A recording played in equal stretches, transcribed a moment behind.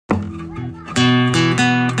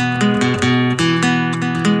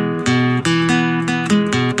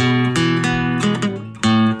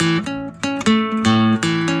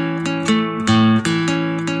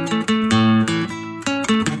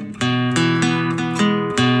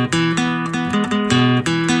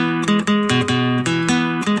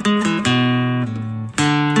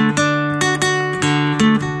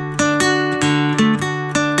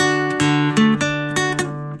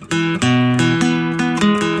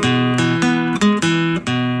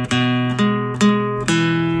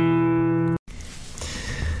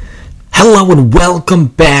Hello and welcome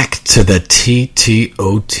back to the TTOT,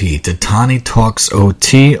 Tatani Talks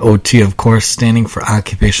OT. OT, of course, standing for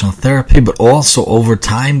occupational therapy, but also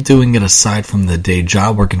overtime, doing it aside from the day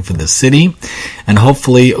job, working for the city. And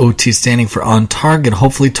hopefully OT standing for on target,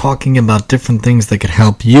 hopefully talking about different things that could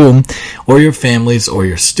help you or your families or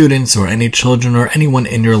your students or any children or anyone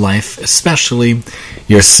in your life, especially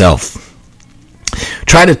yourself.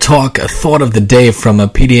 Try to talk a thought of the day from a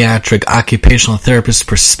pediatric occupational therapist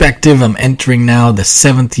perspective. I'm entering now the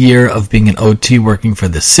 7th year of being an OT working for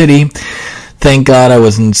the city. Thank God I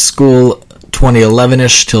was in school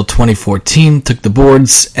 2011-ish till 2014, took the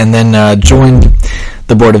boards, and then joined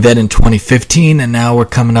the Board of Ed in 2015, and now we're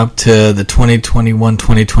coming up to the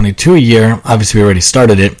 2021-2022 year. Obviously, we already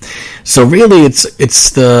started it. So really, it's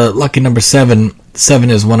the lucky number 7. 7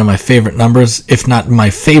 is one of my favorite numbers, if not my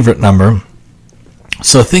favorite number.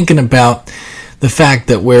 So thinking about the fact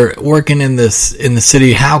that we're working in the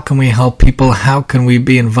city, how can we help people? How can we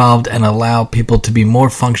be involved and allow people to be more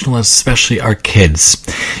functional, especially our kids?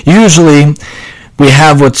 Usually, we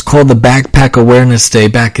have what's called the Backpack Awareness Day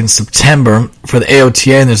back in September for the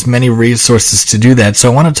AOTA, and there's many resources to do that.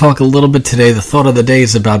 So I want to talk a little bit today. The thought of the day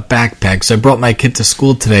is about backpacks. I brought my kid to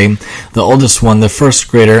school today, the oldest one, the first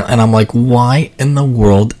grader, and I'm like, why in the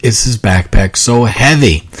world is his backpack so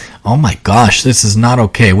heavy? Oh my gosh, this is not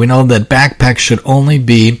okay. We know that backpacks should only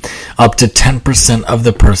be up to 10% of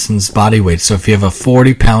the person's body weight. So if you have a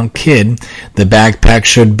 40-pound kid, the backpack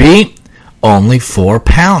should be only 4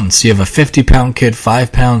 pounds. You have a 50-pound kid,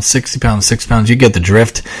 5 pounds, 60 pounds, 6 pounds. You get the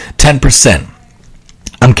drift. 10%.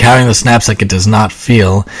 I'm carrying the knapsack. It does not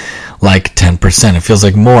feel like 10%. It feels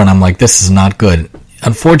like more, and I'm like, this is not good.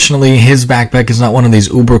 Unfortunately, his backpack is not one of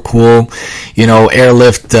these uber cool,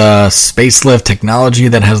 airlift, space lift technology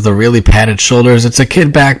that has the really padded shoulders. It's a kid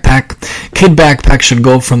backpack. Kid backpack should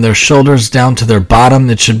go from their shoulders down to their bottom.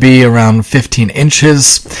 It should be around 15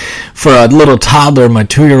 inches. For a little toddler, my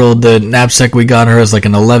 2-year-old, the knapsack we got her is like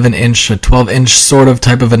an 11-inch, a 12-inch sort of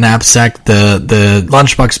type of a knapsack. The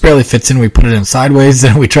lunchbox barely fits in. We put it in sideways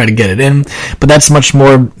and we try to get it in. But that's much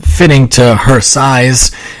more fitting to her size.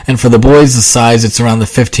 And for the boys' size, it's around the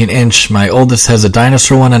 15-inch. My oldest has a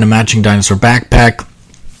dinosaur one and a matching dinosaur backpack.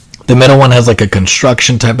 The middle one has like a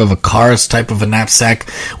construction type of a Cars type of a knapsack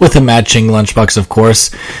with a matching lunchbox, of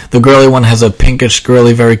course. The girly one has a pinkish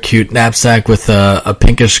girly, very cute knapsack with a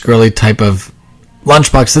pinkish girly type of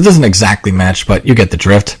lunchbox that doesn't exactly match, but you get the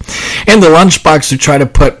drift. In the lunchbox, we try to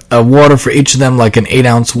put a water for each of them, like an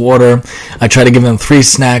 8-ounce water. I try to give them 3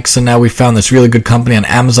 snacks, and now we found this really good company on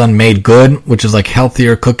Amazon, Made Good, which is like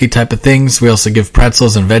healthier cookie type of things. We also give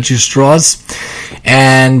pretzels and veggie straws,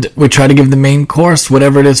 and we try to give the main course,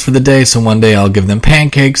 whatever it is for the day. So one day I'll give them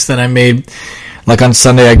pancakes that I made. Like on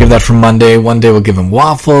Sunday, I give that for Monday. One day we'll give them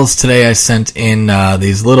waffles. Today I sent in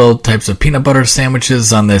these little types of peanut butter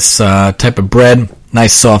sandwiches on this type of bread.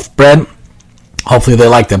 Nice soft bread. Hopefully they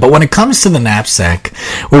like that. But when it comes to the knapsack,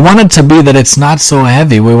 we want it to be that it's not so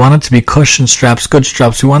heavy. We want it to be cushion straps, good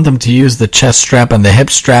straps. We want them to use the chest strap and the hip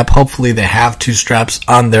strap. Hopefully they have 2 straps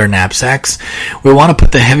on their knapsacks. We want to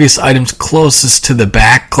put the heaviest items closest to the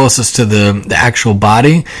back, closest to the actual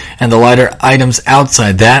body, and the lighter items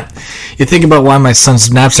outside that. You think about why my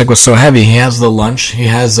son's knapsack was so heavy. He has the lunch. He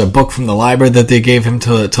has a book from the library that they gave him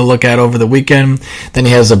to look at over the weekend. Then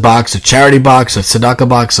he has a charity box, a tzedakah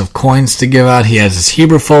box of coins to give out. He has his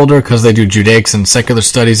Hebrew folder because they do Judaics and secular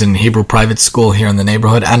studies in Hebrew private school here in the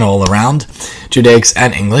neighborhood and all around, Judaics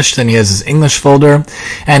and English. Then he has his English folder,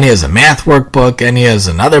 and he has a math workbook, and he has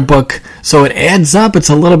another book. So it adds up. It's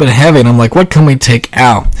a little bit heavy, and I'm like, what can we take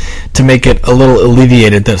out to make it a little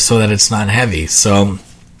alleviated so that it's not heavy? So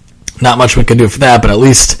not much we could do for that, but at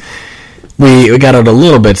least we got out a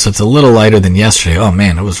little bit, so it's a little lighter than yesterday. Oh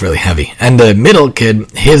man, it was really heavy. And the middle kid,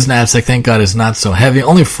 his knapsack, thank God, is not so heavy.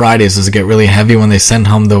 Only Fridays does it get really heavy when they send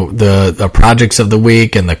home the projects of the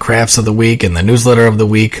week and the crafts of the week and the newsletter of the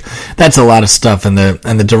week. That's a lot of stuff. And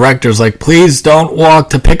the director's like, please don't walk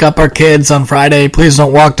to pick up our kids on Friday. Please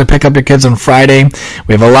don't walk to pick up your kids on Friday.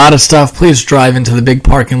 We have a lot of stuff. Please drive into the big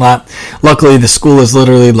parking lot. Luckily, the school is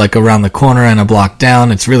literally like around the corner and a block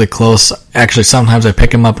down. It's really close. Actually, sometimes I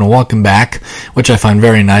pick him up and walk him back, which I find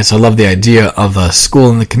very nice. I love the idea of a school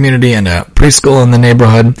in the community and a preschool in the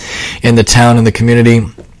neighborhood, in the town, in the community.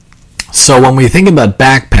 So when we think about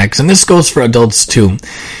backpacks, and this goes for adults too,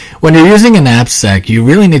 when you're using a knapsack, you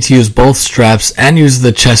really need to use both straps and use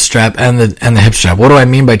the chest strap and the hip strap. What do I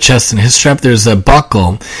mean by chest and hip strap? There's a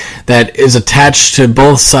buckle that is attached to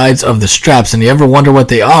both sides of the straps, and you ever wonder what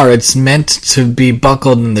they are? It's meant to be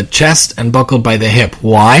buckled in the chest and buckled by the hip.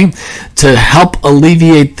 Why? To help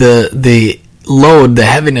alleviate the load, the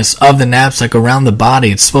heaviness of the knapsack around the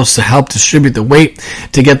body. It's supposed to help distribute the weight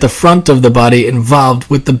to get the front of the body involved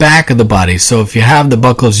with the back of the body. So if you have the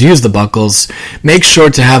buckles, use the buckles. Make sure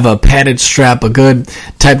to have a padded strap, a good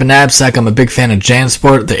type of knapsack. I'm a big fan of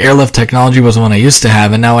JanSport. The Airlift technology was the one I used to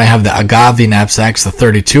have, and now I have the Agave knapsacks, the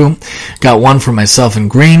 32. Got one for myself in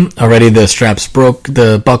green. Already the straps broke,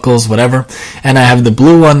 the buckles, whatever. And I have the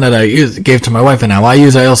blue one that I gave to my wife, and now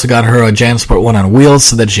I also got her a JanSport one on wheels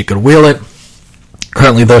so that she could wheel it.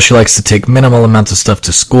 Currently, though, she likes to take minimal amounts of stuff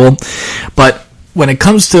to school. But when it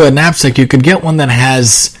comes to a knapsack, you could get one that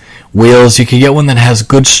has wheels, you could get one that has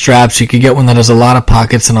good straps, you could get one that has a lot of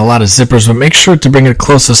pockets and a lot of zippers, but make sure to bring it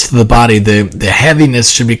closest to the body. The heaviness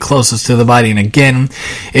should be closest to the body, and again,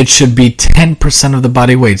 it should be 10% of the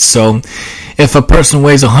body weight. So if a person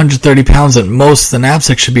weighs 130 pounds, at most the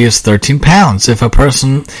knapsack should be 13 pounds. If a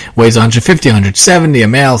person weighs 150, 170, a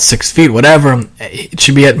male, 6 feet, whatever, it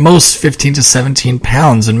should be at most 15 to 17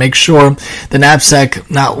 pounds. And make sure the knapsack,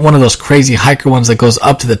 not one of those crazy hiker ones that goes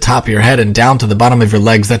up to the top of your head and down to the bottom of your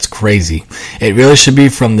legs. That's crazy. It really should be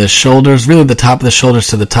from the shoulders, really the top of the shoulders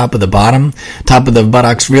to the top of the bottom, top of the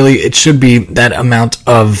buttocks. Really, it should be that amount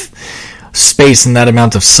of space and that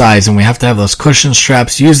amount of size, and we have to have those cushion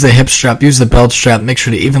straps. Use the hip strap, use the belt strap. Make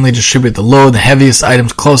sure to evenly distribute the load, the heaviest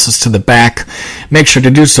items closest to the back. Make sure to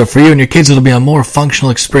do so. For you and your kids, it'll be a more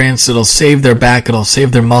functional experience. It'll save their back, it'll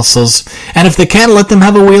save their muscles, and if they can, let them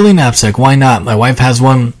have a wheelie knapsack. Why not? My wife has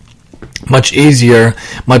one. Much easier,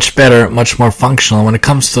 much better, much more functional. When it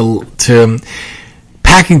comes to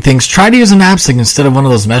packing things, try to use a knapsack instead of one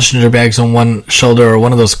of those messenger bags on one shoulder or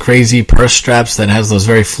one of those crazy purse straps that has those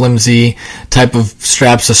very flimsy type of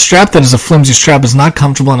straps. A strap that is a flimsy strap is not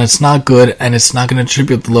comfortable, and it's not good, and it's not going to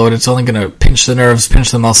distribute the load. It's only going to pinch the nerves,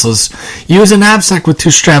 pinch the muscles. Use a knapsack with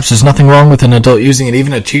 2 straps. There's nothing wrong with an adult using it,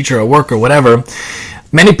 even a teacher or worker, whatever.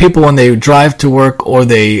 Many people, when they drive to work or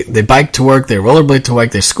they bike to work, they rollerblade to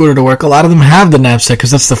work, they scooter to work, a lot of them have the knapsack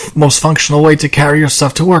because that's the most functional way to carry your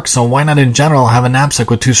stuff to work. So why not in general have a knapsack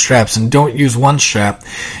with 2 straps, and don't use one strap,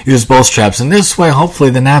 use both straps. And this way, hopefully,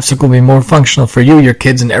 the knapsack will be more functional for you, your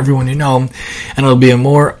kids, and everyone you know, and it'll be a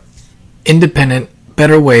more independent,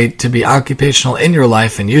 better way to be occupational in your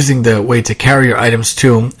life and using the way to carry your items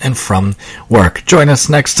to and from work. Join us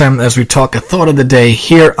next time as we talk a thought of the day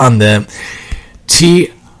here on the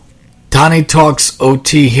Tani Talks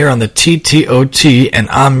OT here on the TTOT, and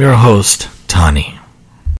I'm your host, Tani.